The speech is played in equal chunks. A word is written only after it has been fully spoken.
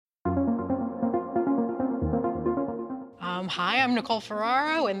Hi, I'm Nicole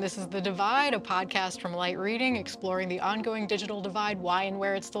Ferraro, and this is The Divide, a podcast from Light Reading exploring the ongoing digital divide, why and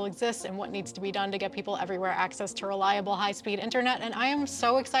where it still exists, and what needs to be done to get people everywhere access to reliable, high-speed internet. And I am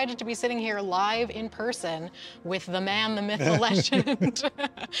so excited to be sitting here live in person with the man, the myth, the legend,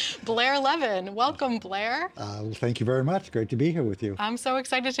 Blair Levin. Welcome, Blair. Thank you very much. Great to be here with you. I'm so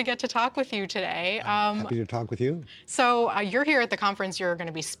excited to get to talk with you today. Happy to talk with you. So you're here at the conference. You're going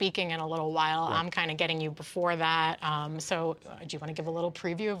to be speaking in a little while. Right. I'm kind of getting you before that. So do you want to give a little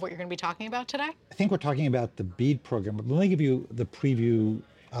preview of what you're going to be talking about today? I think we're talking about the BEAD program, but let me give you the preview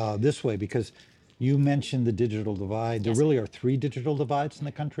this way, because you mentioned the digital divide. There really are three digital divides in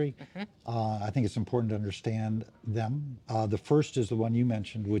the country. I think it's important to understand them. The first is the one you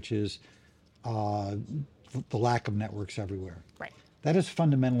mentioned, which is the lack of networks everywhere. Right. That is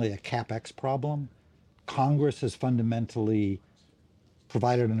fundamentally a CapEx problem. Congress has fundamentally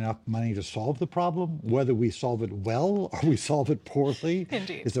provided enough money to solve the problem. Whether we solve it well or we solve it poorly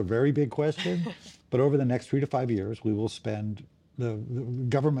is a very big question. But over the next 3 to 5 years, we will spend, the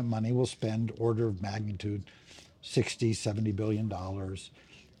government money will spend order of magnitude $60, $70 billion.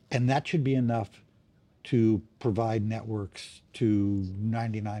 And that should be enough to provide networks to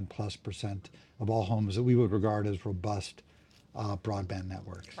 99+% of all homes that we would regard as robust broadband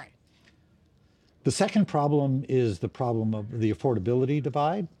networks. Right. The second problem is the problem of the affordability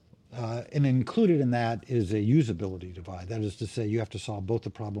divide. And included in that is a usability divide. That is to say, you have to solve both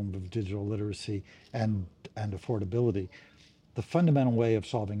the problem of digital literacy and affordability. The fundamental way of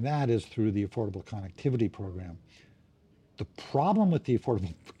solving that is through the Affordable Connectivity Program. The problem with the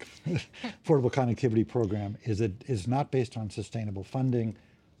Affordable Connectivity Program is it is not based on sustainable funding.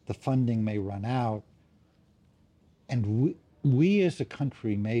 The funding may run out. And we as a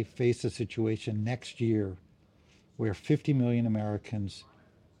country may face a situation next year where 50 million Americans,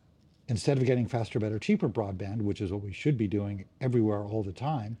 instead of getting faster, better, cheaper broadband, which is what we should be doing everywhere all the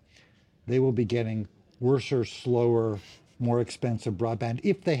time, they will be getting worser, slower, more expensive broadband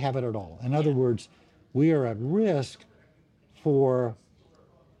if they have it at all. In other words, we are at risk for,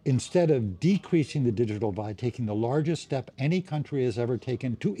 instead of decreasing the digital divide, taking the largest step any country has ever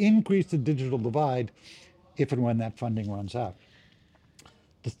taken to increase the digital divide if and when that funding runs out.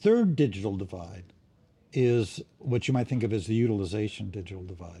 The third digital divide is what you might think of as the utilization digital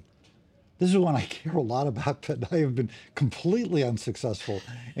divide. This is one I care a lot about, but I have been completely unsuccessful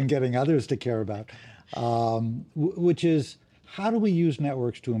in getting others to care about, which is how do we use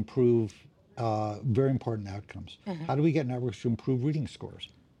networks to improve very important outcomes? How do we get networks to improve reading scores,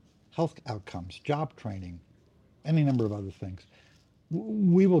 health outcomes, job training, any number of other things?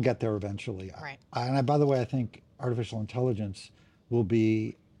 We will get there eventually. Right. And by the way, I think artificial intelligence will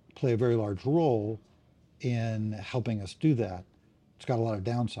play a very large role in helping us do that. It's got a lot of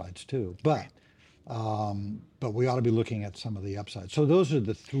downsides too, but we ought to be looking at some of the upsides. So those are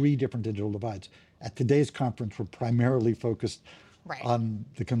the three different digital divides. At today's conference, we're primarily focused on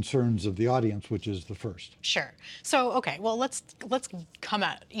the concerns of the audience, which is the first. Sure. So, okay, well, let's come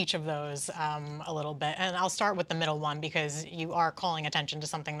at each of those a little bit. And I'll start with the middle one because you are calling attention to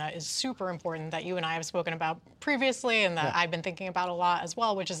something that is super important that you and I have spoken about previously and that I've been thinking about a lot as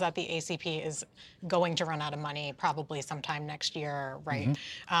well, which is that the ACP is going to run out of money probably sometime next year, right?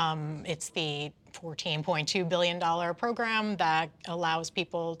 It's the $14.2 billion program that allows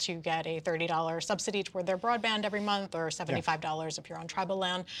people to get a $30 subsidy toward their broadband every month, or $75 if you're on tribal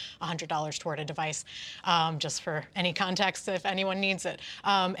land, $100 toward a device, just for any context if anyone needs it.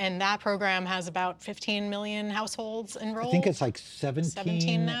 And that program has about 15 million households enrolled. I think it's like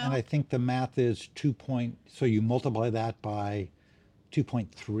 17 now. And I think the math is so you multiply that by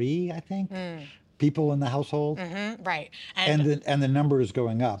 2.3, I think. People in the household. Right. And the number is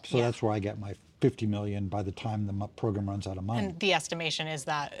going up. So that's where I get my 50 million by the time the program runs out of money. And the estimation is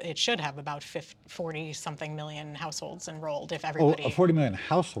that it should have about 40-something million households enrolled if everybody... 40 million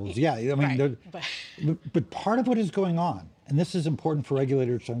households, yeah. I mean, but part of what is going on, and this is important for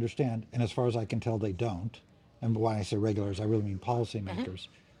regulators to understand, and as far as I can tell, they don't, and when I say regulators, I really mean policymakers,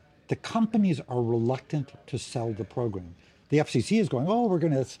 the companies are reluctant to sell the program. The FCC is going,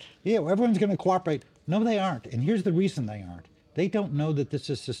 everyone's going to cooperate. No, they aren't. And here's the reason they aren't. They don't know that this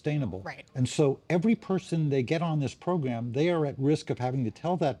is sustainable. Right. And so every person they get on this program, they are at risk of having to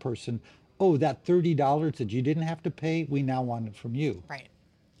tell that person, oh, that $30 that you didn't have to pay, we now want it from you. Right.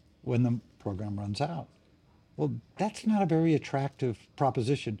 When the program runs out. Well, that's not a very attractive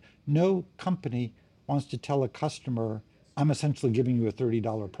proposition. No company wants to tell a customer, I'm essentially giving you a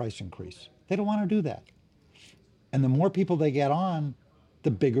 $30 price increase. They don't want to do that. And the more people they get on,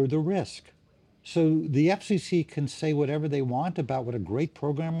 the bigger the risk. So the FCC can say whatever they want about what a great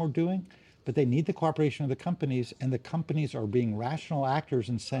program we're doing, but they need the cooperation of the companies, and the companies are being rational actors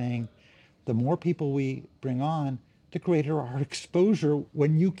and saying, the more people we bring on, the greater our exposure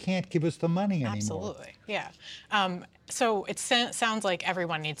when you can't give us the money anymore. Absolutely, yeah. So it sounds like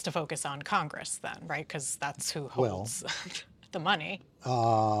everyone needs to focus on Congress then, right? Because that's who holds the money.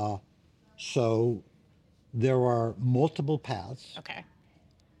 So there are multiple paths. Okay.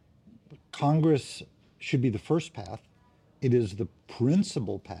 Congress should be the first path. It is the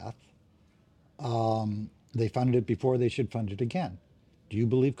principal path. They funded it before, they should fund it again. Do you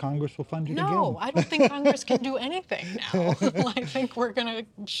believe Congress will fund it again? No, I don't think Congress can do anything now. I think we're going to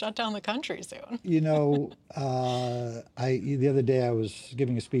shut down the country soon. The other day I was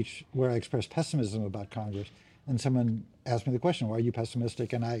giving a speech where I expressed pessimism about Congress, and someone asked me the question, why are you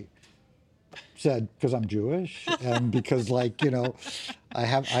pessimistic? And I said, because I'm Jewish, and because I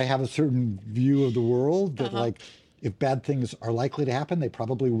have a certain view of the world that if bad things are likely to happen, they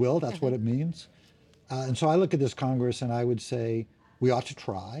probably will. That's what it means. And so I look at this Congress and I would say, we ought to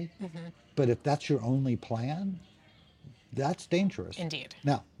try, but if that's your only plan, that's dangerous. Indeed.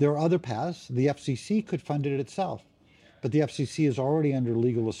 Now, there are other paths. The FCC could fund it itself, but the FCC is already under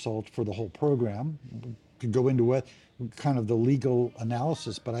legal assault for the whole program. We could go into what kind of the legal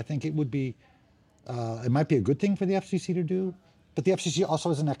analysis, but I think it would be, it might be a good thing for the FCC to do, but the FCC also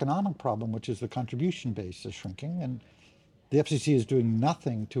has an economic problem, which is the contribution base is shrinking, and the FCC is doing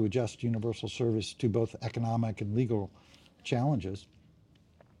nothing to adjust universal service to both economic and legal challenges.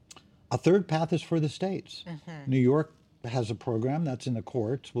 A third path is for the states. New York has a program that's in the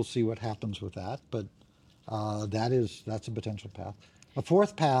courts. We'll see what happens with that, but that's a potential path. A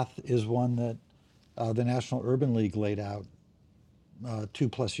fourth path is one that the National Urban League laid out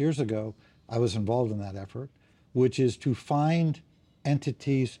 2+ years ago. I was involved in that effort, which is to find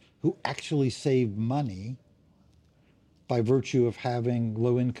entities who actually save money by virtue of having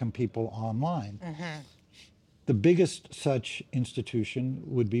low-income people online. The biggest such institution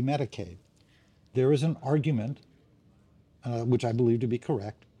would be Medicaid. There is an argument, which I believe to be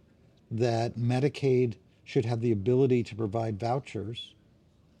correct, that Medicaid should have the ability to provide vouchers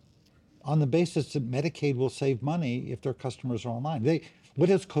on the basis that Medicaid will save money if their customers are online. What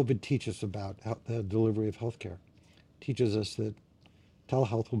does COVID teach us about the delivery of healthcare? It teaches us that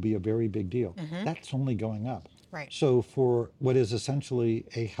telehealth will be a very big deal. That's only going up. Right. So for what is essentially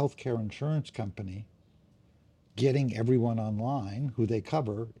a healthcare insurance company, getting everyone online who they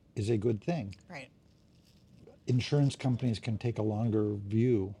cover is a good thing. Right. Insurance companies can take a longer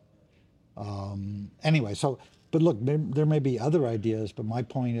view. Anyway, but look, there may be other ideas, but my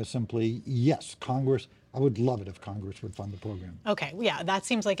point is simply, yes, Congress, I would love it if Congress would fund the program. Okay, yeah, that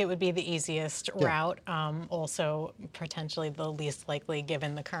seems like it would be the easiest route. Also, potentially the least likely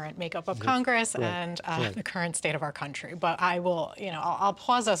given the current makeup of Congress and the current state of our country. But I will, I'll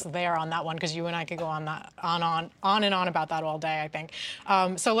pause us there on that one because you and I could go on and on about that all day, I think.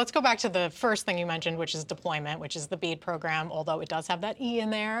 So let's go back to the first thing you mentioned, which is deployment, which is the BEAD program. Although it does have that E in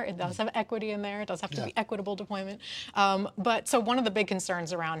there, it does have equity in there. It does have to be equitable deployment. But so one of the big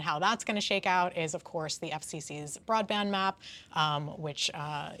concerns around how that's going to shake out is, of course, the FCC's broadband map, which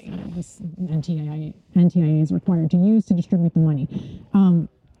this NTIA is required to use to distribute the money.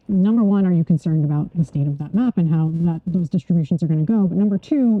 Number one, are you concerned about the state of that map and how those distributions are going to go? But number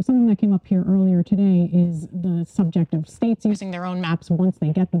two, something that came up here earlier today is the subject of states using their own maps once they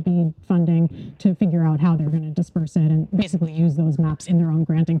get the BEAD funding to figure out how they're going to disperse it and basically use those maps in their own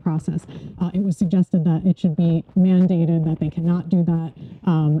granting process. It was suggested that it should be mandated that they cannot do that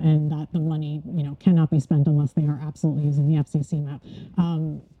and that the money, cannot be spent unless they are absolutely using the FCC map.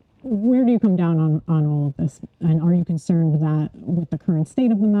 Where do you come down on all of this? And are you concerned that with the current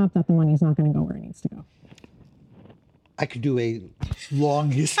state of the map, that the money is not going to go where it needs to go? I could do a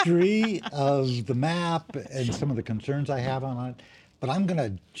long history of the map and some of the concerns I have on it, but I'm going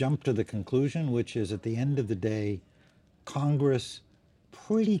to jump to the conclusion, which is at the end of the day, Congress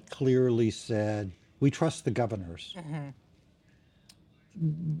pretty clearly said, we trust the governors.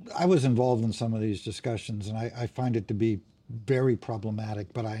 I was involved in some of these discussions, and I find it to be very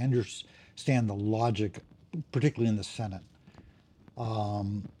problematic, but I understand the logic, particularly in the Senate.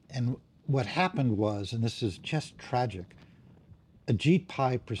 And what happened was, and this is just tragic, Ajit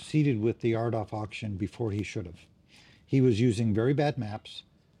Pai proceeded with the RDOF auction before he should have. He was using very bad maps.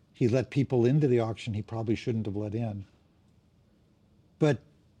 He let people into the auction he probably shouldn't have let in. But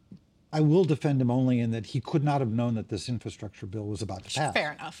I will defend him only in that he could not have known that this infrastructure bill was about to pass.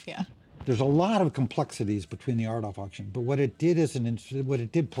 Fair enough, yeah. There's a lot of complexities between the RDOF auction, but what it did what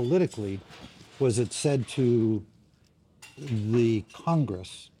it did politically was it said to the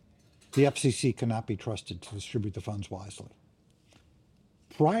Congress, the FCC cannot be trusted to distribute the funds wisely.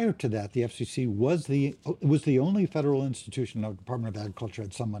 Prior to that, the FCC was the only federal institution. Now, Department of Agriculture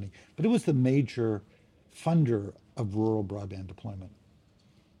had some money, but it was the major funder of rural broadband deployment.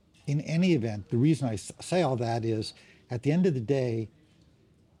 In any event, the reason I say all that is, at the end of the day,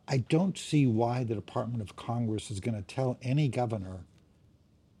 I don't see why the Department of Congress is going to tell any governor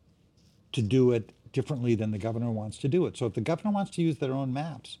to do it differently than the governor wants to do it. So if the governor wants to use their own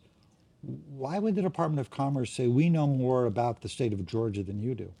maps, why would the Department of Commerce say, we know more about the state of Georgia than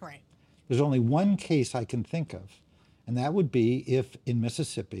you do? Right. There's only one case I can think of, and that would be if in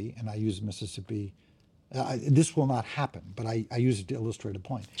Mississippi, and I use Mississippi, this will not happen, but I use it to illustrate a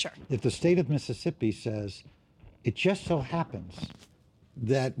point. Sure. If the state of Mississippi says, it just so happens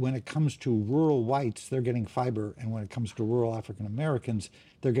that when it comes to rural whites, they're getting fiber, and when it comes to rural African Americans,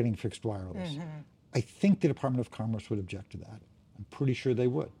 they're getting fixed wireless. I think the Department of Commerce would object to that. I'm pretty sure they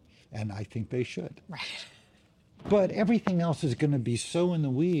would, and I think they should. Right. But everything else is going to be so in the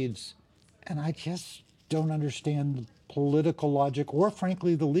weeds, and I just don't understand the political logic, or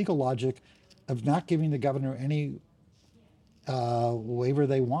frankly, the legal logic of not giving the governor any waiver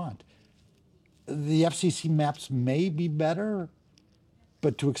they want. The FCC maps may be better,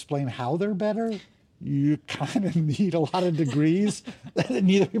 but to explain how they're better, you kind of need a lot of degrees that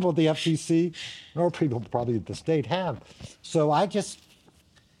neither people at the FCC nor people probably at the state have. So I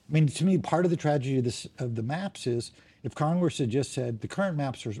mean, to me, part of the tragedy of the maps is if Congress had just said the current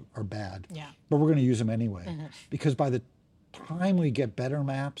maps are bad, Yeah. but we're going to use them anyway, because by the time we get better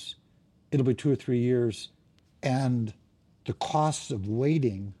maps, it'll be 2 or 3 years, and the costs of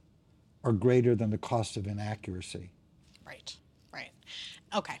waiting are greater than the cost of inaccuracy. Right. Right.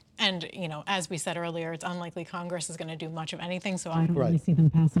 Okay. And, as we said earlier, it's unlikely Congress is going to do much of anything. So I don't Right. really see them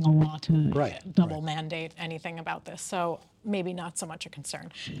passing a law to. double mandate anything about this. So maybe not so much a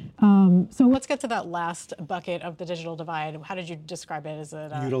concern. So Let's get to that last bucket of the digital divide. How did you describe it? Is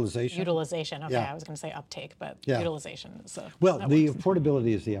it Utilization? Utilization. Okay, Yeah. I was going to say uptake, but Yeah. utilization is Well, that the works.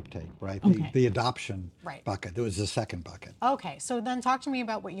 affordability is the uptake, right? Okay. The adoption Right. bucket. It was the second bucket. Okay, so then talk to me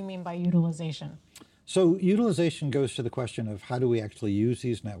about what you mean by utilization. So utilization goes to the question of how do we actually use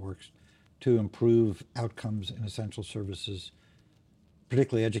these networks to improve outcomes in essential services,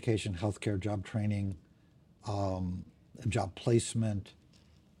 particularly education, healthcare, job training, job placement,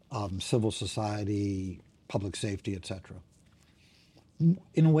 civil society, public safety, et cetera.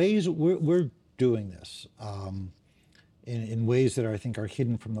 In ways, we're doing this in ways that I think are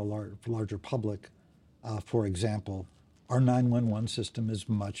hidden from the larger public. For example, our 911 system is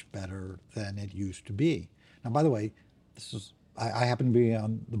much better than it used to be. Now, by the way, I happen to be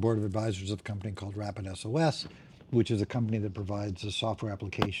on the board of advisors of a company called RapidSOS, which is a company that provides a software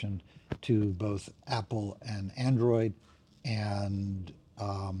application to both Apple and Android, and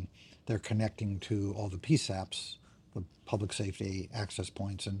they're connecting to all the PSAPs, the public safety access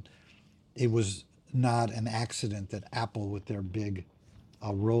points, and it was not an accident that Apple, with their big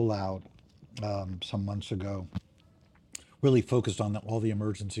rollout some months ago, really focused on all the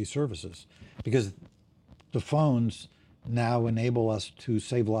emergency services, because the phones now enable us to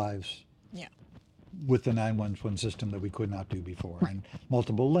save lives Yeah. with the 911 system that we could not do before, and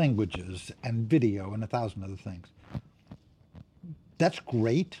multiple languages and video and 1,000 other things. That's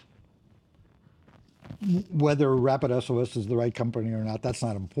great. Whether RapidSOS is the right company or not, that's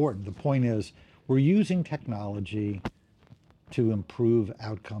not important. The point is, we're using technology to improve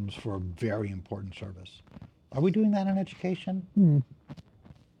outcomes for a very important service. Are we doing that in education?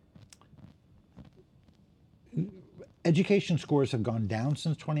 Education scores have gone down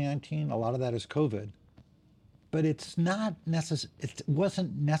since 2019. A lot of that is COVID. But it's not it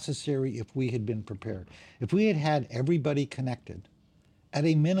wasn't necessary if we had been prepared. If we had had everybody connected, at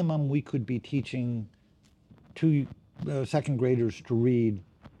a minimum, we could be teaching second graders to read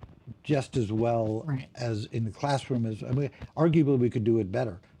just as well Right. as in the classroom. Arguably, we could do it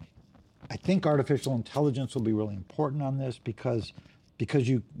better. I think artificial intelligence will be really important on this because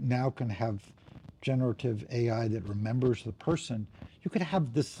you now can have generative AI that remembers the person. You could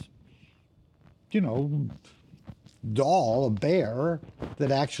have this, doll, a bear,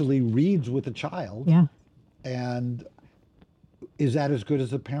 that actually reads with a child. yeah. And is that as good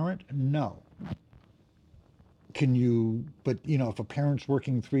as a parent? No. But if a parent's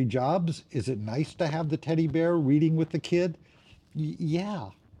working 3 jobs, is it nice to have the teddy bear reading with the kid? Yeah.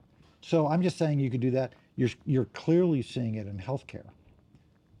 So I'm just saying you could do that. You're clearly seeing it in healthcare,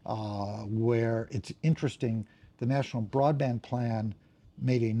 where it's interesting. The National Broadband Plan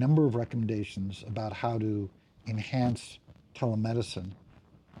made a number of recommendations about how to enhance telemedicine.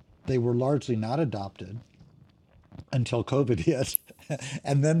 They were largely not adopted until COVID hit,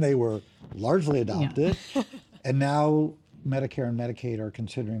 and then they were largely adopted, and now Medicare and Medicaid are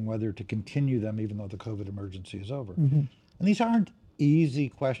considering whether to continue them even though the COVID emergency is over. And these aren't easy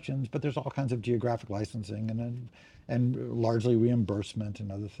questions, but there's all kinds of geographic licensing and largely reimbursement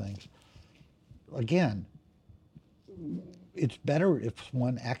and other things. Again, it's better if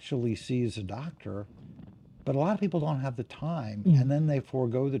one actually sees a doctor, but a lot of people don't have the time, and then they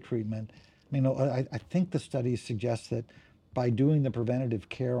forego the treatment. I mean, I think the studies suggest that by doing the preventative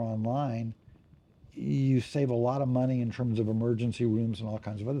care online, you save a lot of money in terms of emergency rooms and all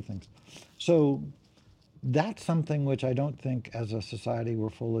kinds of other things. So that's something which I don't think as a society we're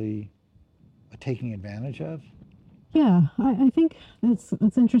fully taking advantage of. Yeah, I think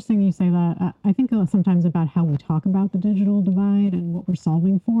it's interesting you say that. I think sometimes about how we talk about the digital divide and what we're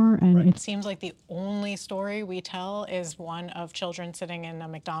solving for, and Right. It seems like the only story we tell is one of children sitting in a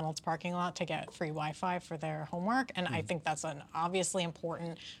McDonald's parking lot to get free Wi-Fi for their homework, and I think that's an obviously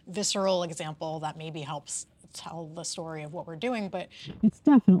important, visceral example that maybe helps tell the story of what we're doing, but it's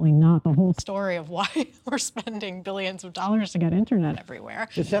definitely not the whole story of why we're spending billions of dollars to get internet everywhere.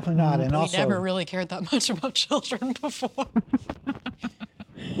 It's definitely not, and We also never really cared that much about children before.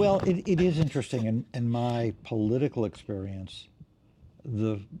 well, it is interesting. In my political experience,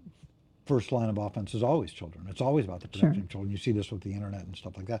 the first line of offense is always children. It's always about the protection of children. You see this with the internet and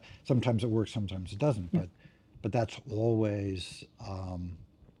stuff like that. Sometimes it works, sometimes it doesn't. But that's always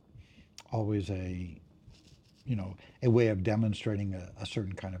always a way of demonstrating a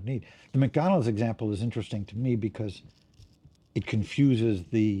certain kind of need. The McDonald's example is interesting to me because it confuses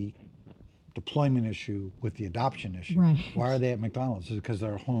the deployment issue with the adoption issue. Right. Why are they at McDonald's? Is it because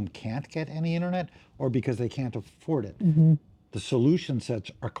their home can't get any internet or because they can't afford it? The solution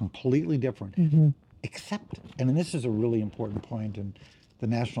sets are completely different, except, and this is a really important point, and the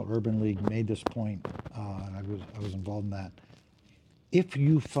National Urban League made this point, and I was involved in that. If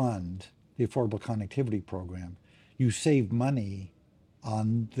you fund the Affordable Connectivity Program, you save money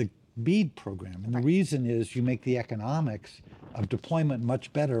on the BEAD program. And the reason is you make the economics of deployment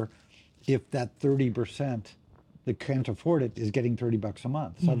much better if that 30% that can't afford it is getting $30 a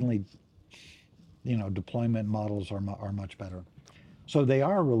month. Suddenly, deployment models are much better. So they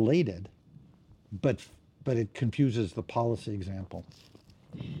are related, but it confuses the policy example.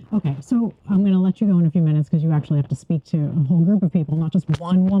 Okay, so I'm going to let you go in a few minutes because you actually have to speak to a whole group of people, not just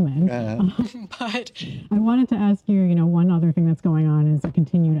one woman. But I wanted to ask you, one other thing that's going on is a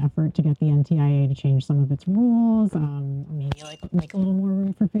continued effort to get the NTIA to change some of its rules, maybe like make a little more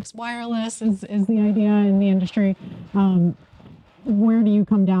room for fixed wireless is the idea in the industry. Where do you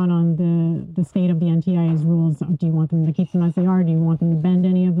come down on the state of the NTIA's rules? Do you want them to keep them as they are? Do you want them to bend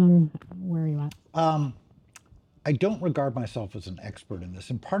any of them? Where are you at? I don't regard myself as an expert in this.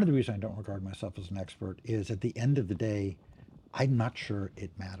 And part of the reason I don't regard myself as an expert is at the end of the day, I'm not sure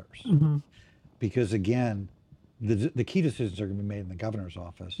it matters. Because again, the key decisions are going to be made in the governor's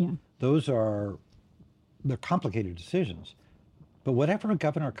office. Yeah. They're complicated decisions. But whatever a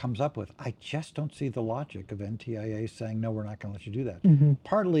governor comes up with, I just don't see the logic of NTIA saying, no, we're not going to let you do that.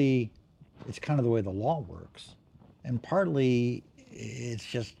 Partly, it's kind of the way the law works. And partly, it's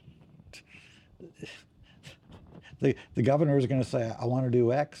just... The governor is going to say, I want to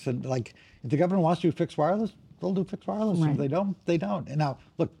do X. And if the governor wants to do fixed wireless, they'll do fixed wireless. Right. If they don't, they don't. And now,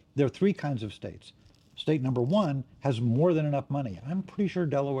 look, there are three kinds of states. State number one has more than enough money. I'm pretty sure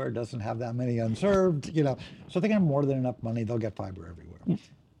Delaware doesn't have that many unserved, So if they have more than enough money, they'll get fiber everywhere. Yeah.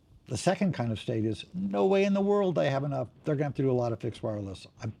 The second kind of state is, no way in the world they have enough. They're going to have to do a lot of fixed wireless.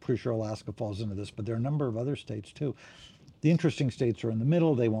 I'm pretty sure Alaska falls into this, but there are a number of other states too. The interesting states are in the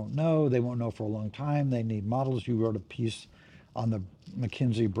middle. They won't know. They won't know for a long time. They need models. You wrote a piece on the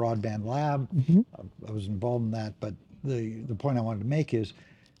McKinsey Broadband Lab. I was involved in that. But the point I wanted to make is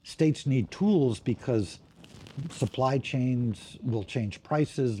states need tools because supply chains will change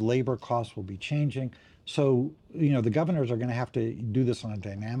prices. Labor costs will be changing. So, the governors are going to have to do this on a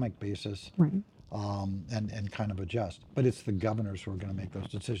dynamic basis. Right. And kind of adjust. But it's the governors who are going to make those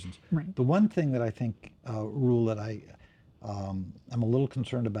decisions. Right. The one thing that I think, rule that I'm a little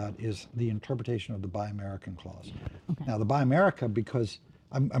concerned about is the interpretation of the Buy American clause. Okay. Now, the Buy America, because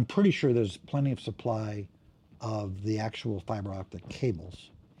I'm pretty sure there's plenty of supply of the actual fiber optic cables,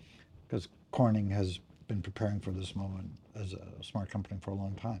 because Corning has been preparing for this moment as a smart company for a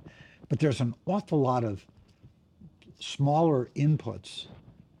long time. But there's an awful lot of smaller inputs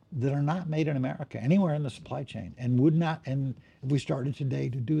that are not made in America, anywhere in the supply chain, and would not, and if we started today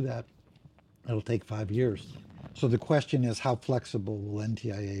to do that, it'll take 5 years. So the question is, how flexible will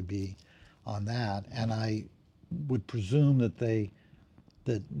NTIA be on that? And I would presume that they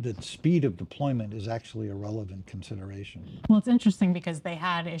that speed of deployment is actually a relevant consideration. Well, it's interesting because they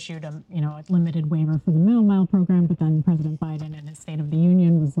had issued a limited waiver for the middle mile program, but then President Biden in his State of the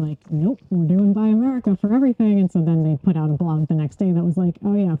Union was like, nope, we're doing Buy America for everything. And so then they put out a blog the next day that was like,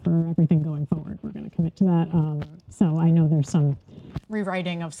 oh yeah, for everything going forward, we're going to commit to that. So I know there's some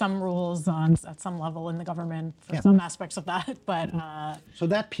rewriting of some rules at some level in the government for some aspects of that, but So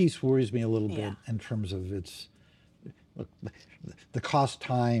that piece worries me a little bit Yeah. in terms of its, look, the cost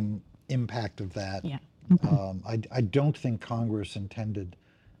time impact of that. yeah. I don't think Congress intended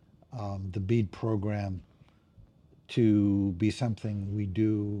the BEAD program to be something we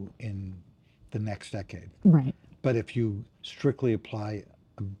do in the next decade. Right. But if you strictly apply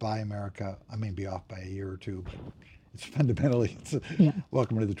Buy America, I may be off by a year or two, but it's fundamentally, Yeah.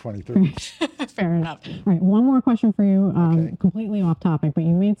 welcome to the 2030s. Fair enough. All right, one more question for you, Okay. completely off topic, but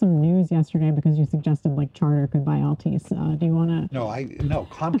you made some news yesterday because you suggested like Charter could buy Altice. Do you want to? No,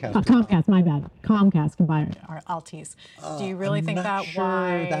 Comcast. Comcast, my bad. Comcast could buy. Or Altice. Do you really think I'm not that? sure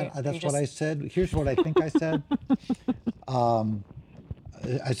Why? that's what I said. Here's what I think I said.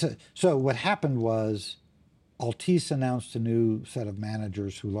 I said, so what happened was Altice announced a new set of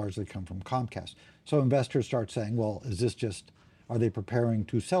managers who largely come from Comcast. So investors start saying, well, are they preparing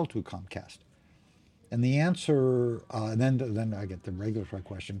to sell to Comcast? And the answer, and then I get the regulatory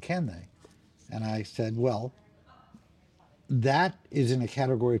question, can they? And I said, well, that is in a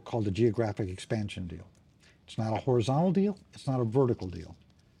category called a geographic expansion deal. It's not a horizontal deal. It's not a vertical deal.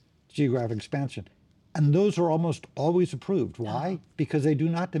 It's geographic expansion. And those are almost always approved. Why? Because they do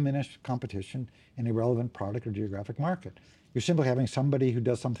not diminish competition in a relevant product or geographic market. You're simply having somebody who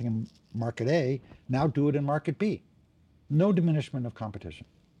does something in market A now do it in market B. No diminishment of competition.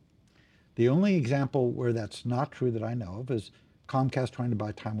 The only example where that's not true that I know of is Comcast trying to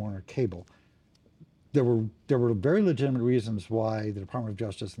buy Time Warner Cable. There were very legitimate reasons why the Department of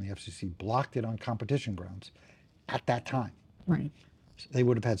Justice and the FCC blocked it on competition grounds at that time. Right. They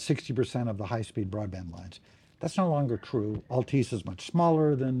would have had 60% of the high-speed broadband lines. That's no longer true. Altice is much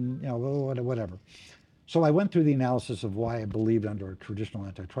smaller than, whatever. So I went through the analysis of why I believed under a traditional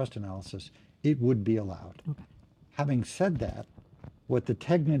antitrust analysis it would be allowed. Okay. Having said that, what the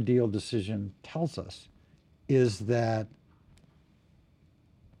Tegna deal decision tells us is that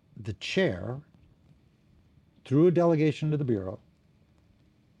the chair, through a delegation to the Bureau,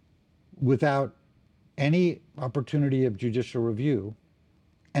 without any opportunity of judicial review,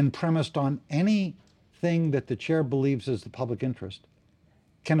 and premised on anything that the chair believes is the public interest,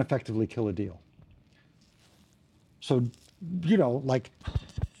 can effectively kill a deal. So,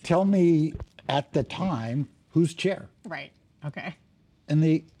 tell me at the time who's chair. Right. Okay. And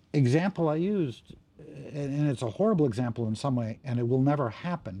the example I used, and it's a horrible example in some way, and it will never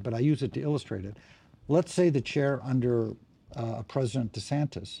happen, but I use it to illustrate it. Let's say the chair under President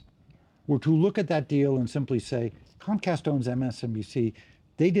DeSantis were to look at that deal and simply say, Comcast owns MSNBC.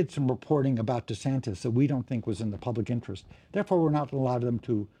 They did some reporting about DeSantis that we don't think was in the public interest. Therefore, we're not allowed them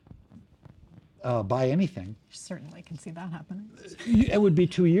to buy anything. Certainly can see that happening. It would be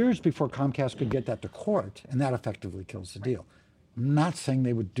 2 years before Comcast could get that to court, and that effectively kills the deal. I'm not saying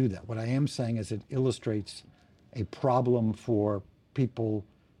they would do that. What I am saying is it illustrates a problem for people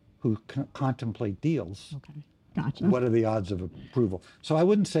who contemplate deals. Okay. Gotcha. What are the odds of approval? So I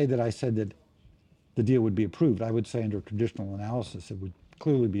wouldn't say that I said that the deal would be approved. I would say under traditional analysis it would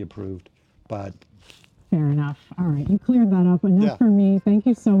clearly be approved, but Fair enough. All right, you cleared that up enough Yeah. for me. Thank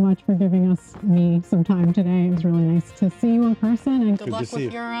you so much for giving me some time today. It was really nice to see you in person. And Good to luck see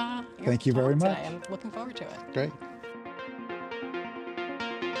with you. your Thank you very talk much. today. I'm looking forward to it. great.